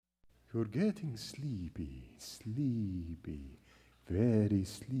You're getting sleepy, sleepy, very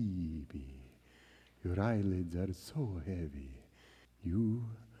sleepy. Your eyelids are so heavy. You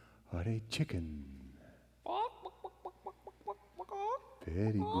are a chicken.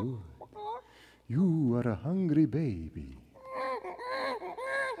 Very good. You are a hungry baby.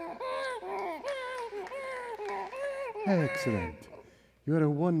 Excellent. You're a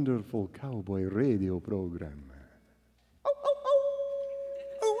wonderful cowboy radio program.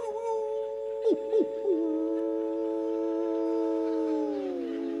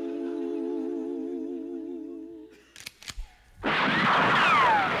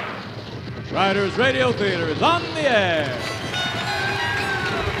 Riders Radio Theater is on the air.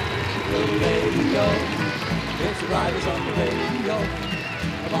 Radio, it's the Riders on the radio.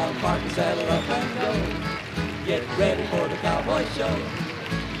 Come on, park and saddle up and go. Get ready for the cowboy show.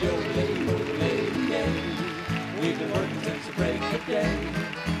 Yo-lady, yeah. We've been working since the break of day.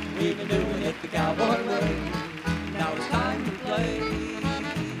 We've been doing it the cowboy way. Now it's time to play.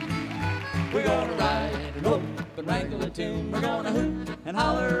 We're gonna ride and rope and wrangle a tune. We're gonna hoot and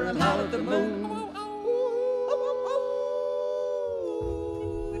holler at the moon.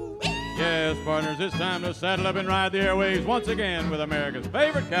 Yes, partners, it's time to saddle up and ride the airwaves once again with America's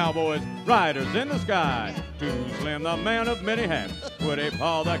favorite cowboys, Riders in the Sky. Too Slim, the man of many hats, Woody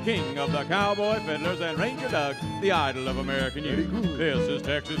Paul, the king of the cowboy fiddlers, and Ranger Doug, the idol of American youth. This is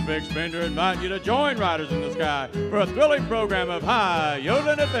Texas Big Spender inviting you to join Riders in the Sky for a thrilling program of high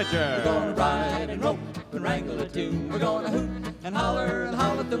yodeling adventure. We're gonna ride and rope and wrangle a tune. We're gonna hoot and holler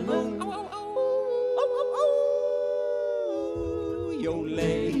at the moon.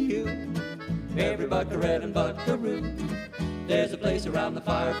 Yo-lay-you, every buckaroo and buckaroo. There's a place around the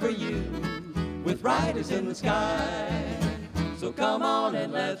fire for you, with riders in the sky. So come on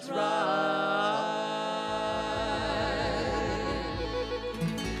and let's ride.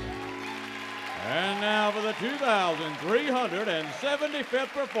 And now for the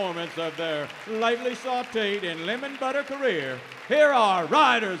 2,375th performance of their lightly sauteed in lemon butter career, here are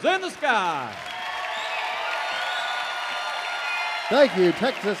Riders in the Sky. Thank you,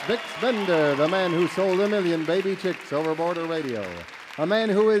 Texas Vic Spender, the man who sold 1 million baby chicks over border radio. A man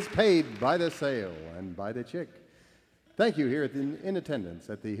who is paid by the sale and by the chick. Thank you here in attendance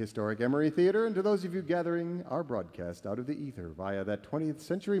at the historic Emory Theater, and to those of you gathering our broadcast out of the ether via that 20th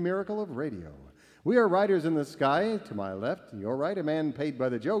century miracle of radio. We are Riders in the Sky. To my left, your right, a man paid by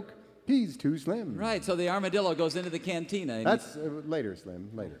the joke. He's Too Slim. Right, so the armadillo goes into the cantina. And That's later, Slim,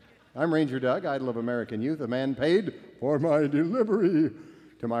 later. I'm Ranger Doug, idol of American youth, a man paid for my delivery.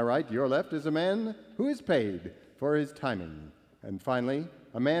 To my right, your left, is a man who is paid for his timing. And finally,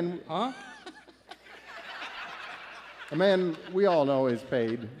 a man... Huh? A man we all know is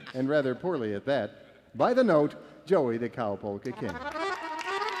paid, and rather poorly at that, by the note, Joey the Cow Polka King.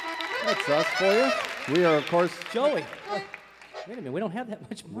 That's us for you. We are, of course... Joey, wait a minute, we don't have that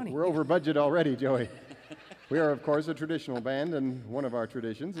much money. We're over budget already, Joey. We are, of course, a traditional band, and one of our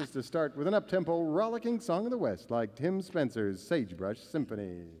traditions is to start with an up-tempo, rollicking song of the West, like Tim Spencer's Sagebrush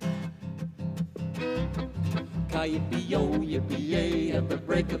Symphony. Yippee-yo, yippee-yay, at the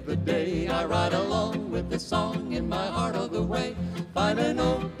break of the day, I ride along with this song in my heart of the way. Find an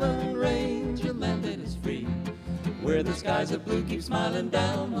open range, a land that is free, where the skies of blue keep smiling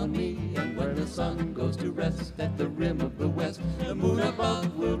down on me. And when the sun goes to rest at the rim of the west, the moon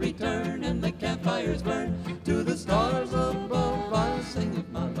above will return and the campfires burn. To the stars above I'll sing of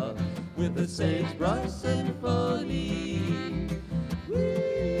my love with the Sagebrush Symphony.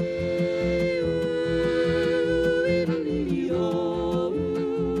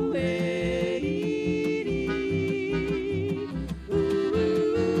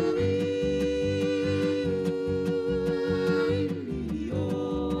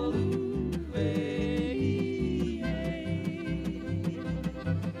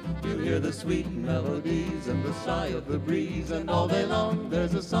 Sweet melodies and the sigh of the breeze, and all day long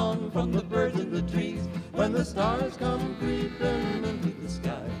there's a song from the birds in the trees. When the stars come creeping into the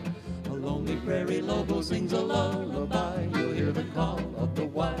sky, a lonely prairie lobo sings a lullaby. You'll hear the call of the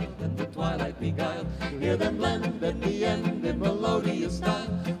wild and the twilight beguiled. You'll hear them blend at the end in melodious style.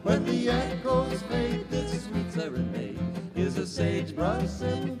 When the echoes fade, this sweet serenade is a Sagebrush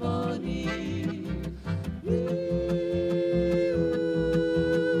Symphony.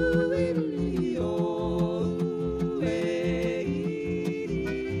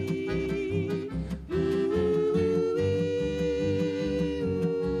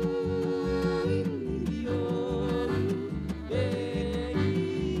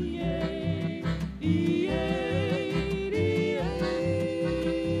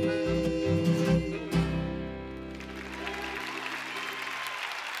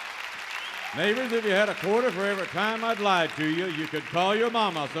 Neighbors, if you had a quarter for every time I'd lied to you, you could call your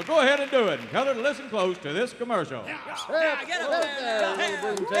mama. So go ahead and do it and tell her to listen close to this commercial. Hey,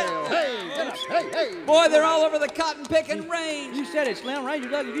 hey. Boy, they're all over the cotton picking range. You said it, Slim. Ranger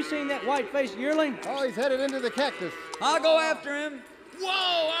Doug, have you seen that white-faced yearling? Oh, he's headed into the cactus. I'll go after him.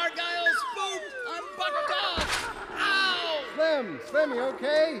 Whoa, Argyle's spooked. I'm bucked off. Ow! Slim, you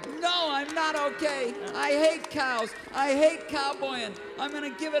okay? No, I'm not okay. I hate cows. I hate cowboying. I'm gonna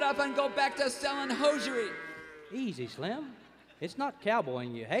give it up and go back to selling hosiery. Easy, Slim. It's not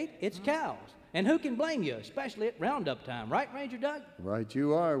cowboying you hate, it's cows. And who can blame you, especially at roundup time, right, Ranger Doug? Right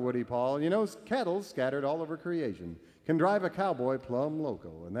you are, Woody Paul. You know, cattle scattered all over creation can drive a cowboy plumb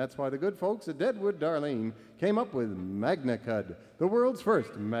loco, and that's why the good folks at Deadwood Darlene came up with MagnaCud, the world's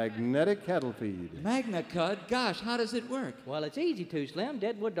first magnetic cattle feed. MagnaCud? Gosh, how does it work? Well, it's easy to, Slim.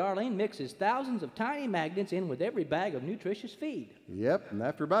 Deadwood Darlene mixes thousands of tiny magnets in with every bag of nutritious feed. Yep, and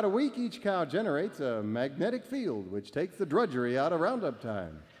after about a week, each cow generates a magnetic field, which takes the drudgery out of roundup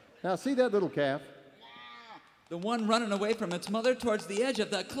time. Now, see that little calf? The one running away from its mother towards the edge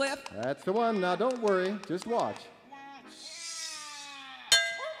of the cliff? That's the one. Now, don't worry. Just watch.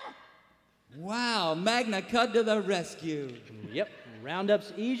 Wow, MagnaCud to the rescue. Yep,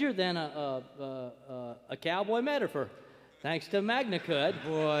 roundup's easier than a cowboy metaphor. Thanks to MagnaCud.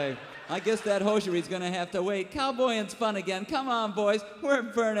 Boy, I guess that hosiery's gonna have to wait. Cowboying's fun again. Come on, boys. We're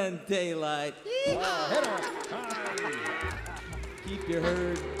burning daylight. Head on. Keep your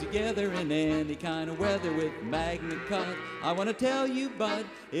herd together in any kind of weather with MagnaCud. I want to tell you, bud,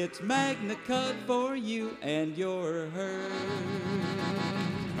 it's MagnaCud for you and your herd.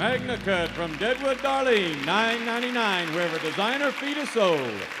 MagnaCud from Deadwood Darlene, $9.99, wherever designer feed is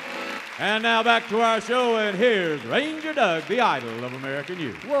sold. And now back to our show, and here's Ranger Doug, the idol of American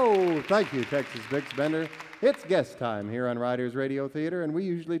youth. Whoa, thank you, Texas Bix Bender. It's guest time here on Riders Radio Theater, and we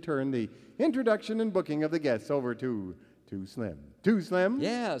usually turn the introduction and booking of the guests over to Slim. To Slim?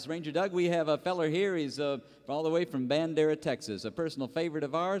 Yes, Ranger Doug, we have a feller here. He's all the way from Bandera, Texas. A personal favorite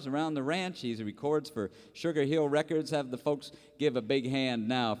of ours around the ranch. He records for Sugar Hill Records. Have the folks give a big hand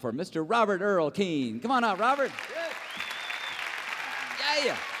now for Mr. Robert Earl Keene. Come on out, Robert.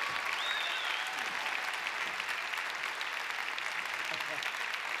 Yeah.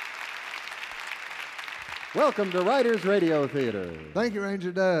 Welcome to Riders Radio Theater. Thank you,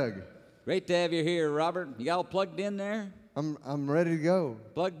 Ranger Doug. Great to have you here, Robert. You all plugged in there? I'm ready to go.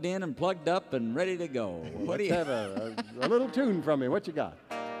 Plugged in and plugged up and ready to go. What do Let's you have a little tune from you. What you got?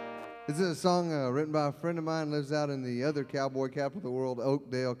 This is a song written by a friend of mine, lives out in the other cowboy capital of the world,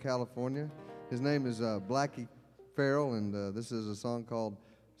 Oakdale, California. His name is Blackie Farrell, and this is a song called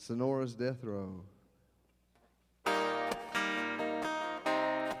Sonora's Death Row.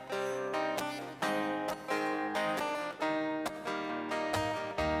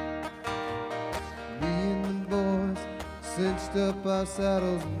 Cinched up our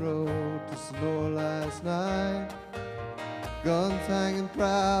saddles and rode to Sonora last night. Guns hanging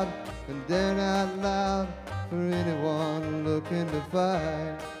proud and daring out loud for anyone looking to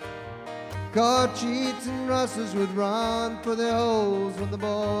fight. Caught cheats and rustlers would run for their holes when the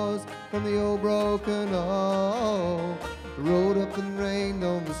boys from the old Broken Arrow rode up and rained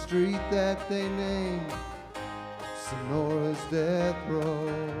on the street that they named Sonora's Death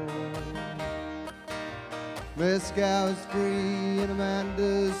Row. Mescal is free in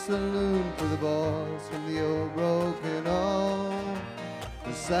Amanda's saloon for the boys from the old Broken Arrow.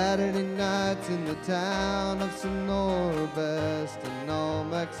 The Saturday nights in the town of Sonora, best in all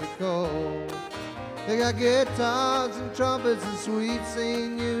Mexico. They got guitars and trumpets and sweet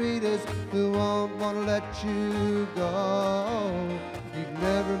senoritas who won't want to let you go. You'd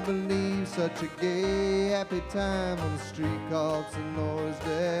never believe such a gay, happy time on the street called Sonora's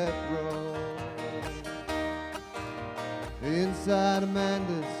Death Row. Inside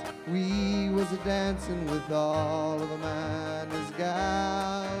Amanda's, we was a-dancing with all of Amanda's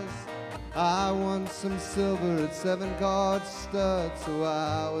guys. I won some silver at 7-card studs, so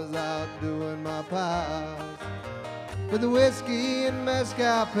I was out doing my piles. But the whiskey and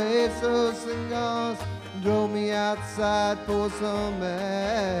mezcal pesos cigars drove me outside for some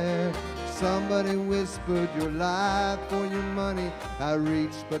air. Somebody whispered your life for your money. I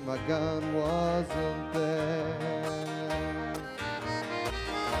reached, but my gun wasn't there.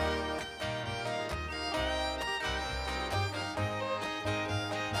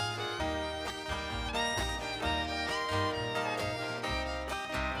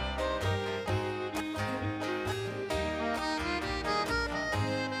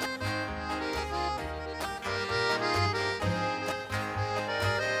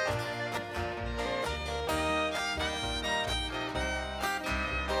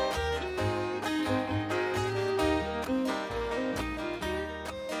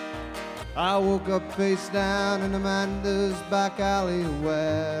 I woke up face down in Amanda's back alley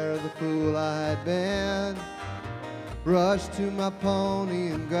where the fool I had been. Rushed to my pony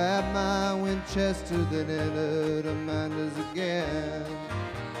and grabbed my Winchester, then entered Amanda's again.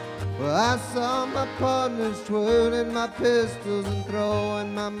 Well, I saw my partners twirling my pistols and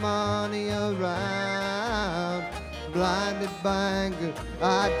throwing my money around. Blinded by anger,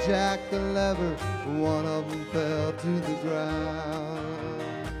 I jacked the lever, one of them fell to the ground.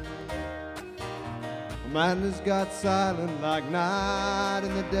 Amanda's got silent like night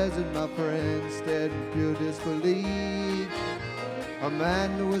in the desert. My friend stared in pure disbelief.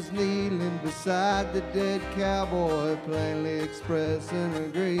 Amanda was kneeling beside the dead cowboy, plainly expressing her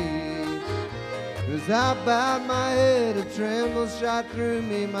grief. As I bowed my head, a tremble shot through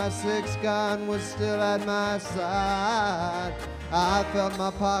me. My six gun was still at my side. I felt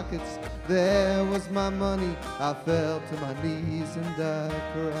my pockets, there was my money. I fell to my knees and I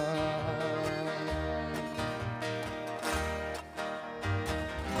cried.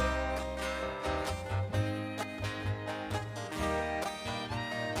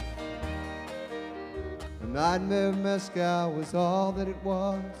 Nightmare mescal was all that it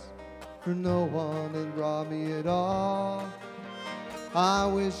was, for no one had robbed me at all. I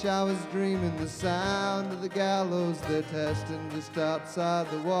wish I was dreaming the sound of the gallows they're testing just outside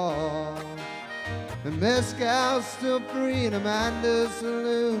the wall. And mescal's still free in Amanda's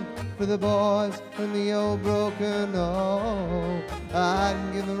saloon for the boys and the old broken oh. I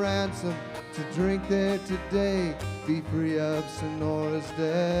can give a ransom to drink there today, be free of Sonora's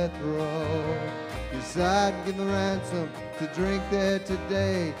death row. Yes, I'd give a ransom to drink there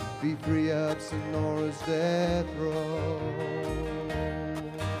today, be free of Sonora's death row.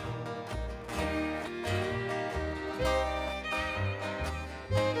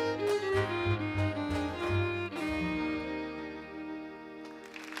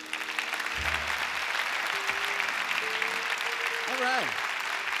 All right.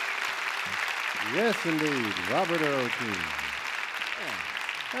 Yes, indeed, Robert Earl Keen.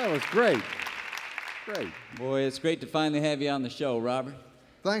 That was great. Great. Boy, it's great to finally have you on the show, Robert.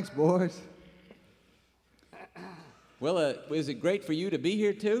 Thanks, boys. Well, is it great for you to be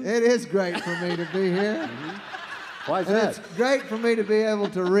here, too? It is great for me to be here. Why is And that? it's great for me to be able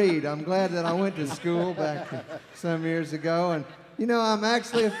to read. I'm glad that I went to school back some years ago. And, you know, I'm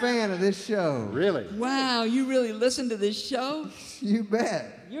actually a fan of this show. Really? Wow, you really listen to this show? You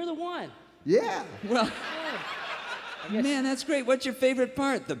bet. You're the one. Yeah. Well, man, that's great. What's your favorite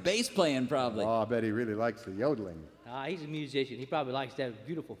part? The bass playing, probably. Oh, I bet he really likes the yodeling. He's a musician. He probably likes that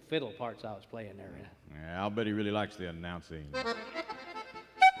beautiful fiddle parts I was playing there. Yeah, I'll bet he really likes the announcing.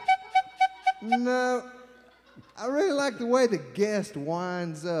 No, I really like the way the guest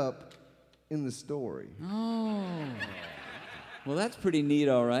winds up in the story. Oh. Well, that's pretty neat,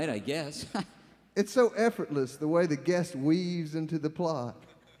 all right, I guess. It's so effortless the way the guest weaves into the plot.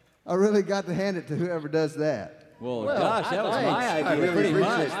 I really got to hand it to whoever does that. Well, Well, gosh, that was thanks. my I idea, really pretty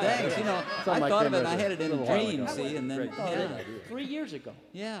appreciate much. that. Thanks. You know, Something I I thought came of it, up I with had it a in a little while dream, ago. see, and then, Great. yeah. 3 years ago.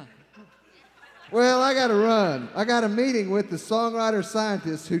 Yeah. Well, I got to run. I got a meeting with the songwriter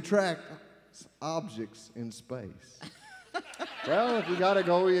scientists who track objects in space. Well, if you gotta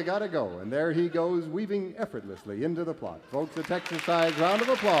go, you gotta go. And there he goes, weaving effortlessly into the plot. Folks, a Texas-sized round of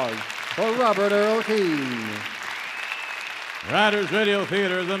applause for Robert Earl Keen. Riders Radio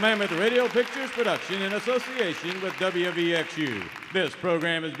Theater is a Mammoth Radio Pictures production in association with WVXU. This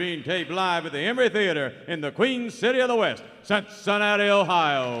program is being taped live at the Emory Theater in the Queen City of the West, Cincinnati,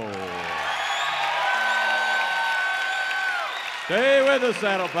 Ohio. Stay with us,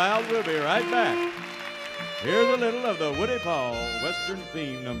 Saddle Pals. We'll be right back. Here's a little of the Woody Paul Western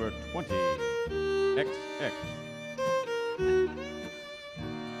theme number 20, XX.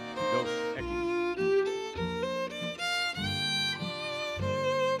 Dos Equis.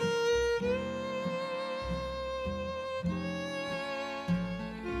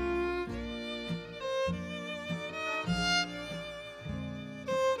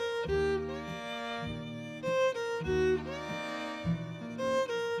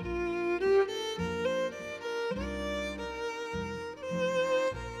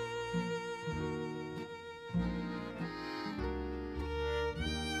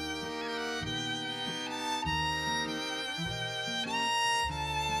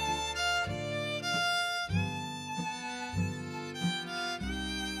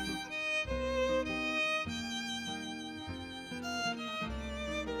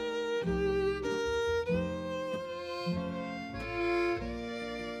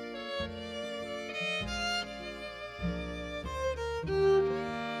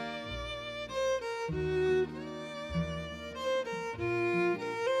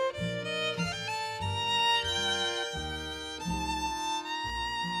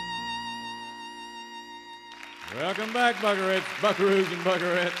 Welcome back, Buckarettes, Buckaroos, and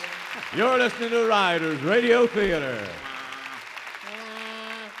Buckarettes. You're listening to Riders Radio Theater.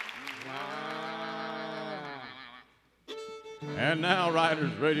 And now,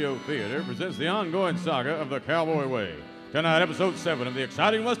 Riders Radio Theater presents the ongoing saga of the Cowboy Way. Tonight, episode 7 of the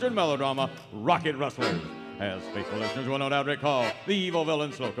exciting Western melodrama, Rocket Rustlers. As faithful listeners will no doubt recall, the evil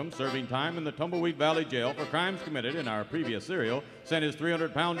villain Slocum, serving time in the Tumbleweed Valley Jail for crimes committed in our previous serial, sent his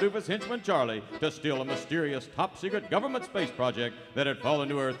 300-pound doofus henchman Charlie to steal a mysterious top-secret government space project that had fallen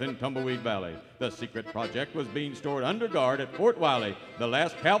to Earth in Tumbleweed Valley. The secret project was being stored under guard at Fort Wiley, the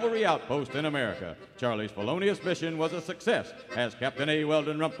last cavalry outpost in America. Charlie's felonious mission was a success, as Captain A.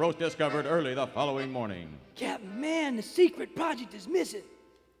 Weldon Rumprose discovered early the following morning. Captain, man, the secret project is missing.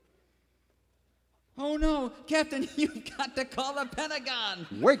 Oh, no, Captain, you've got to call the Pentagon.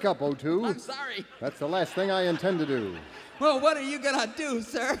 Wake up, O2. I'm sorry. That's the last thing I intend to do. Well, what are you going to do,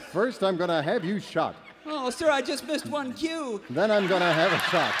 sir? First, I'm going to have you shot. Oh, sir, I just missed one cue. Then I'm going to have a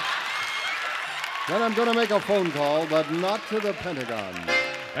shot. Then I'm going to make a phone call, but not to the Pentagon.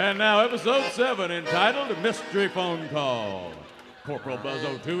 And now, episode 7, entitled Mystery Phone Call. Corporal Buzz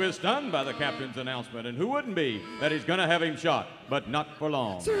O2 is stunned by the captain's announcement, and who wouldn't be that he's going to have him shot, but not for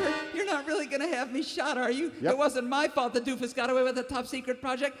long. Sir, you're not really going to have me shot, are you? Yep. It wasn't my fault the doofus got away with the top secret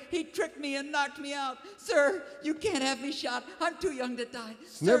project. He tricked me and knocked me out. Sir, you can't have me shot. I'm too young to die.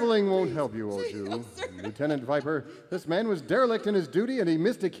 Sniveling Sir, won't please. help you, O2. No, sir. Lieutenant Viper, this man was derelict in his duty and he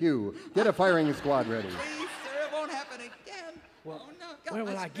missed a cue. Get a firing squad ready. Please, sir, it won't happen again. Well, oh, no, God, where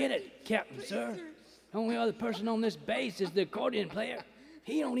will my I get spirit. it, Captain, Please, sir? sir. The only other person on this base is the accordion player.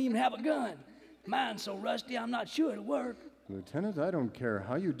 He don't even have a gun. Mine's so rusty, I'm not sure it'll work. Lieutenant, I don't care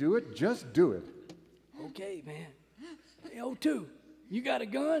how you do it, just do it. Okay, man. Hey, O2, you got a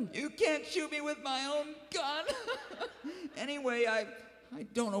gun? You can't shoot me with my own gun. Anyway, I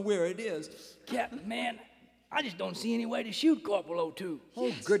don't know where it is. Captain, man, I just don't see any way to shoot Corporal O2.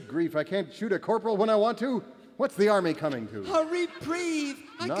 Oh, good grief, I can't shoot a corporal when I want to. What's the Army coming to? A reprieve.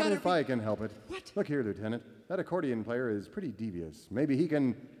 Not if I can help it. What? Look here, Lieutenant. That accordion player is pretty devious. Maybe he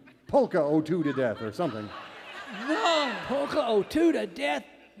can polka O2 to death or something. No. Polka O2 to death?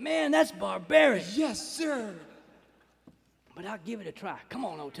 Man, that's barbaric. Yes, sir. But I'll give it a try. Come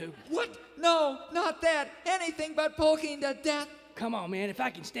on, O2. What? No, not that. Anything but polking to death. Come on, man. If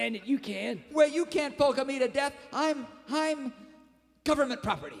I can stand it, you can. Well, you can't polka me to death. I'm government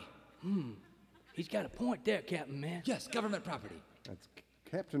property. He's got a point there, Captain, man. Yes, government property. That's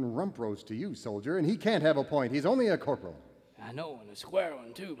Captain Rumprose to you, soldier, and he can't have a point. He's only a corporal. I know, and a square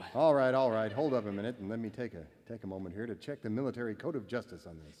one, too. But All right. Hold up a minute and let me take a moment here to check the military code of justice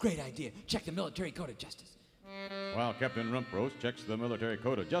on this. Great idea. Check the military code of justice. While Captain Rumprose checks the military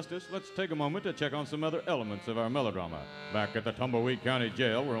code of justice, let's take a moment to check on some other elements of our melodrama. Back at the Tumbleweed County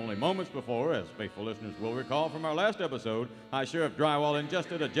Jail, where only moments before, as faithful listeners will recall from our last episode, High Sheriff Drywall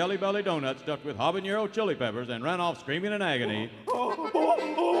ingested a Jelly Belly donut stuffed with habanero chili peppers and ran off screaming in agony.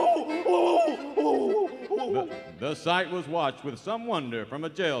 The sight was watched with some wonder from a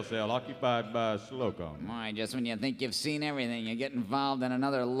jail cell occupied by Slocum. Why, just when you think you've seen everything, you get involved in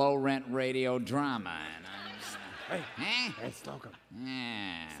another low-rent radio drama. And, Hey, Slocum.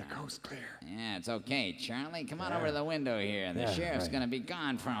 yeah. The coast's clear. Yeah, it's okay, Charlie. Come on over to the window here. The Yeah, sheriff's right. gonna be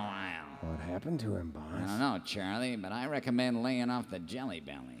gone for a while. What happened to him, I boss? don't know, Charlie, but I recommend laying off the jelly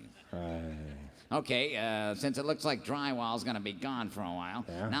bellies. Okay, since it looks like Drywall's gonna be gone for a while,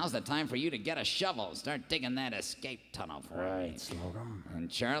 Yeah. now's the time for you to get a shovel. Start digging that escape tunnel for me. Right, Slocum.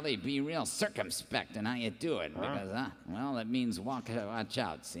 And Charlie, be real circumspect in how you do it, because, well, it means watch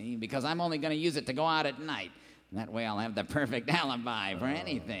out, see? Because I'm only gonna use it to go out at night. That way I'll have the perfect alibi for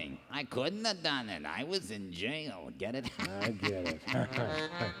anything. I couldn't have done it. I was in jail. Get it? I get it.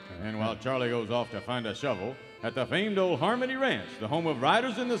 And while Charlie goes off to find a shovel, at the famed old Harmony Ranch, the home of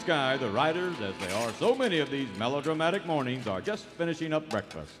Riders in the Sky, the riders, as they are so many of these melodramatic mornings, are just finishing up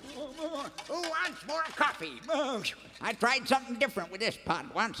breakfast. Who wants more coffee? I tried something different with this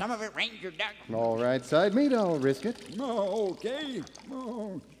pot. Want some of it, Ranger Doug? All right, side meat, I'll risk it. Okay.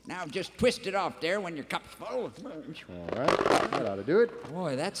 Now just twist it off there when your cup's full. All right, that ought to do it.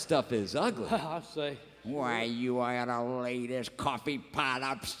 Boy, that stuff is ugly. I'll say. Why, you ought to lay this coffee pot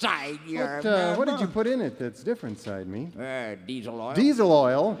upside your... What did you put in it that's different, side meat? Diesel oil. Diesel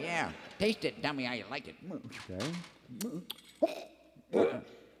oil. Yeah. Taste it. Tell me how you like it. Okay.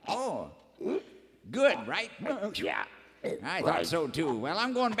 Oh. Good, right? Yeah. I thought so, too. Well,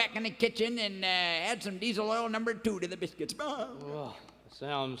 I'm going back in the kitchen and add some diesel oil number 2 to the biscuits. Oh,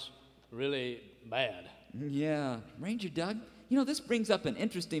 sounds really bad. Yeah, Ranger Doug, you know, this brings up an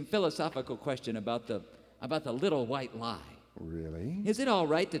interesting philosophical question about the little white lie. Really? Is it all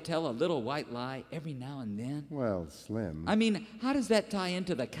right to tell a little white lie every now and then? Well, Slim. I mean, how does that tie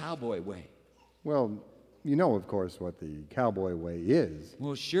into the cowboy way? Well, you know, of course, what the cowboy way is.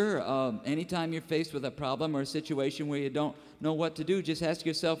 Well, sure. Anytime you're faced with a problem or a situation where you don't know what to do, just ask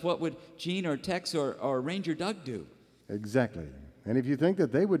yourself, what would Gene or Tex or Ranger Doug do? Exactly. And if you think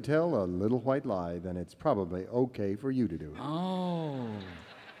that they would tell a little white lie, then it's probably okay for you to do it. Oh.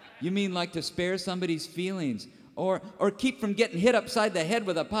 You mean like to spare somebody's feelings or keep from getting hit upside the head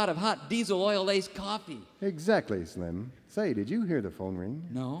with a pot of hot diesel oil laced coffee? Exactly, Slim. Say, did you hear the phone ring?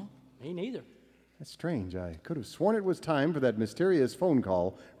 No. Me neither. That's strange. I could have sworn it was time for that mysterious phone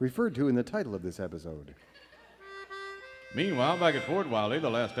call referred to in the title of this episode. Meanwhile, back at Fort Wiley, the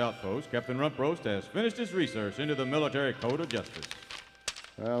last outpost, Captain Rumproast has finished his research into the military code of justice.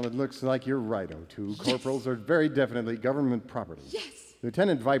 Well, it looks like you're right, O2. Corporals are very definitely government property. Yes.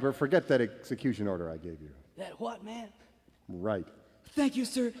 Lieutenant Viper, forget that execution order I gave you. That what, man? Right. Thank you,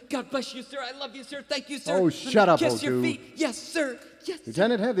 sir. God bless you, sir. I love you, sir. Thank you, sir. Oh, Let shut me up, kiss your O2. feet. Yes, sir. Yes.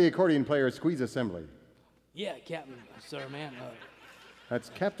 Lieutenant, have the accordion player squeeze assembly. Yeah, Captain, sir, man. That's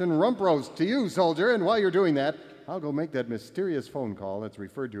Captain Rumproast to you, soldier. And while you're doing that, I'll go make that mysterious phone call that's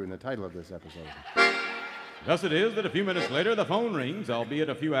referred to in the title of this episode. Thus it is that a few minutes later the phone rings, albeit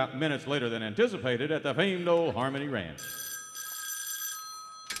a few minutes later than anticipated, at the famed old Harmony Ranch.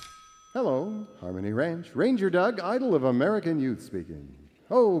 Hello, Harmony Ranch. Ranger Doug, idol of American youth speaking.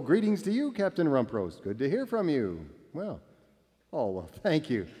 Oh, greetings to you, Captain Rumproast. Good to hear from you. Well, thank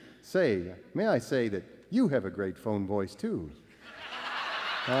you. Say, may I say that you have a great phone voice, too?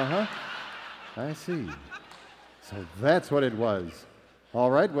 Uh-huh. I see. So that's what it was.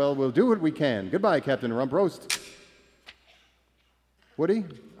 All right, well, we'll do what we can. Goodbye, Captain Rumproast. Woody,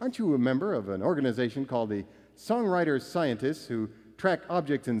 aren't you a member of an organization called the Songwriters Scientists who track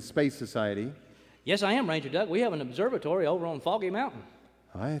objects in Space Society? Yes, I am, Ranger Doug. We have an observatory over on Foggy Mountain.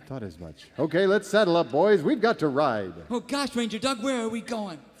 I thought as much. Okay, let's saddle up, boys. We've got to ride. Oh, gosh, Ranger Doug, where are we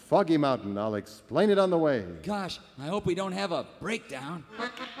going? Foggy Mountain. I'll explain it on the way. Gosh, I hope we don't have a breakdown.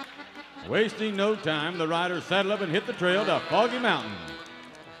 Wasting no time, the riders saddle up and hit the trail to Foggy Mountain.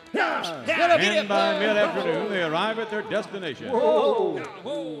 And by mid-afternoon, they arrive at their destination.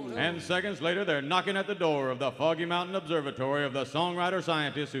 And seconds later, they're knocking at the door of the Foggy Mountain Observatory of the Songwriter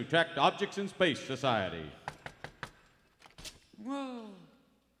Scientists who tracked objects in Space Society. Whoa.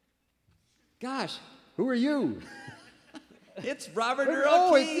 Gosh, Who are you? it's Robert Earl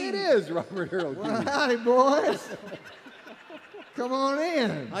Oh, Keen. it is Robert Earl Keen. Well, howdy, boys. Come on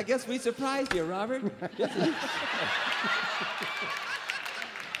in. I guess we surprised you, Robert.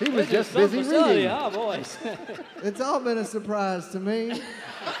 He was just Some busy facility, reading. huh, boys? It's all been a surprise to me.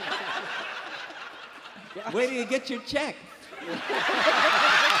 Wait till you get your check.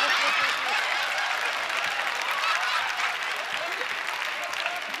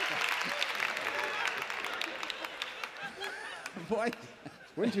 Boy,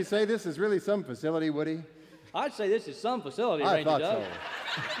 Wouldn't you say this is really some facility, Woody? I'd say this is some facility, I Ranger thought Doug.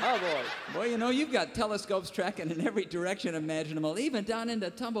 so. Oh, boy. boy, you know, you've got telescopes tracking in every direction imaginable, even down into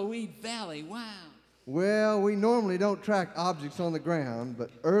Tumbleweed Valley. Wow. Well, we normally don't track objects on the ground,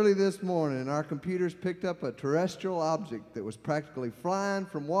 but early this morning, our computers picked up a terrestrial object that was practically flying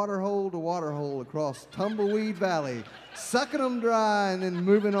from waterhole to waterhole across Tumbleweed Valley, sucking them dry and then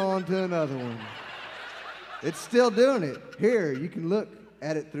moving on to another one. It's still doing it. Here, you can look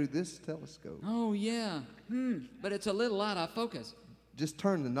at it through this telescope. Oh, yeah. But it's a little out of focus. Just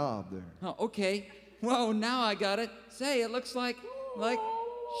turn the knob there. Oh, okay. Whoa, now I got it. Say, it looks like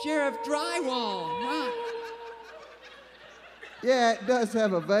Sheriff Drywall. Wow. Yeah, it does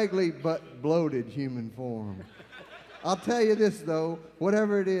have a vaguely but bloated human form. I'll tell you this, though,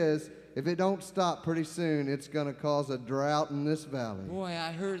 whatever it is, if it don't stop pretty soon, it's going to cause a drought in this valley. Boy,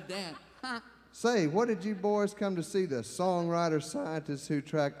 I heard that. Huh. Say, what did you boys come to see the songwriter scientists who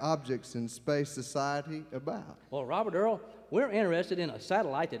track objects in Space Society about? Well, Robert Earl, we're interested in a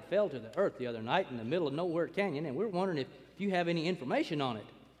satellite that fell to the Earth the other night in the middle of Nowhere Canyon, and we're wondering if you have any information on it.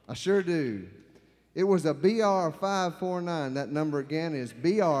 I sure do. It was a BR-549. That number again is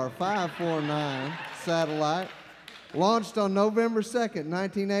BR-549 satellite, launched on November 2nd,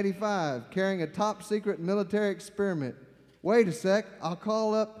 1985, carrying a top-secret military experiment. Wait a sec, I'll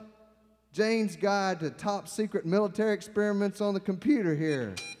call up Jane's Guide to Top Secret Military Experiments on the computer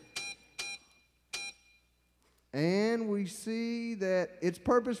here. And we see that its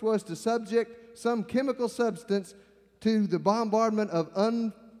purpose was to subject some chemical substance to the bombardment of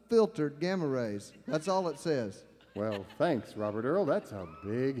unfiltered gamma rays. That's all it says. Well, thanks, Robert Earl. That's a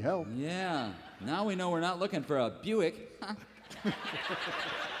big help. Yeah. Now we know we're not looking for a Buick.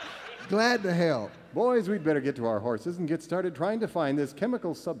 Glad to help. Boys, we'd better get to our horses and get started trying to find this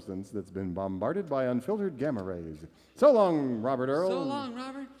chemical substance that's been bombarded by unfiltered gamma rays. So long, Robert Earl. So long,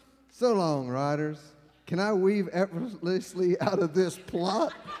 Robert. So long, riders. Can I weave effortlessly out of this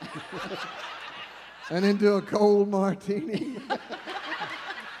plot and into a cold martini?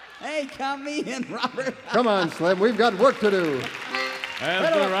 Hey, come in, Robert. Come on, Slim, we've got work to do.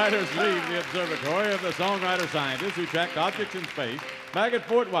 As the riders leave the observatory of the songwriter scientists who tracked objects in space, back at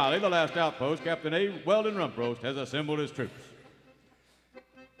Fort Wiley, the last outpost, Captain A. Weldon Rumproast has assembled his troops.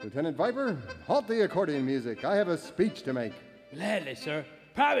 Lieutenant Viper, halt the accordion music. I have a speech to make. Gladly, sir.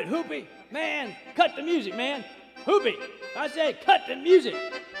 Private Hoopy, man, cut the music, man. Hoopy, I said cut the music.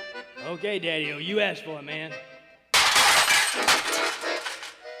 Okay, Daddy-O, you asked for it, man.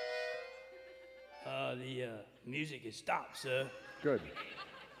 The music is stopped, sir. Good.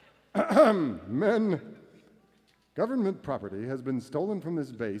 Men, government property has been stolen from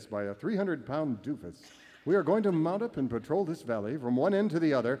this base by a 300-pound doofus. We are going to mount up and patrol this valley from one end to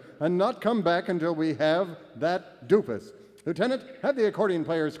the other and not come back until we have that doofus. Lieutenant, have the accordion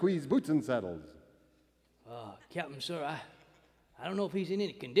player squeeze boots and saddles. Captain, sir, I don't know if he's in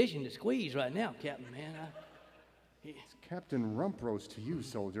any condition to squeeze right now, Captain, man. It's Captain Rumproast to you,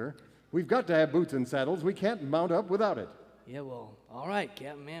 soldier. We've got to have boots and saddles. We can't mount up without it. Yeah, well, all right,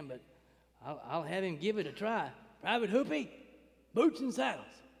 Captain, man, but I'll have him give it a try. Private Hoopy, boots and saddles.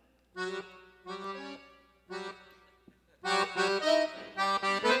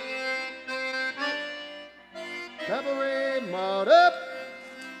 Cavalry, mount up!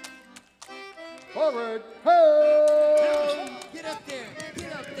 Forward, ho! Get up there.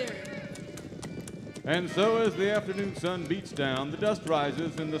 Get up there. And so as the afternoon sun beats down, the dust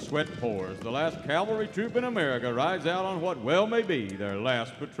rises and the sweat pours. The last cavalry troop in America rides out on what well may be their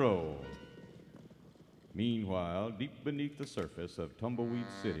last patrol. Meanwhile, deep beneath the surface of Tumbleweed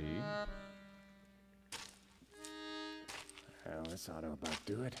City... Well, this ought to about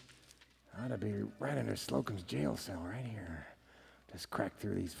do it. Ought to be right under Slocum's jail cell right here. Just crack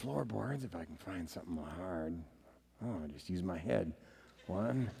through these floorboards if I can find something hard. Oh, I'll just use my head.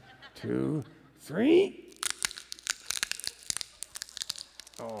 1, 2, 3.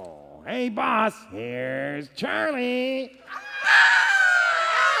 Oh, hey, boss. Here's Charlie.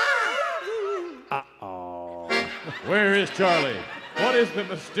 Uh-oh. Where is Charlie? What is the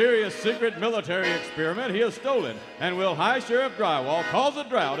mysterious secret military experiment he has stolen? And will High Sheriff Drywall cause a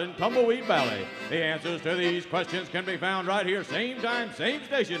drought in Tumbleweed Valley? The answers to these questions can be found right here, same time, same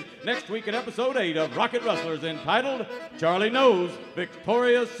station, next week in episode 8 of Rocket Rustlers, entitled Charlie Knows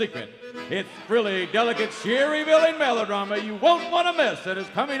Victoria's Secret. It's thrilly, delicate, sheer-revealing melodrama you won't want to miss that is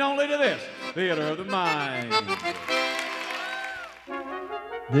coming only to this Theater of the Mind.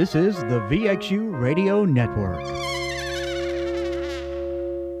 This is the VXU Radio Network.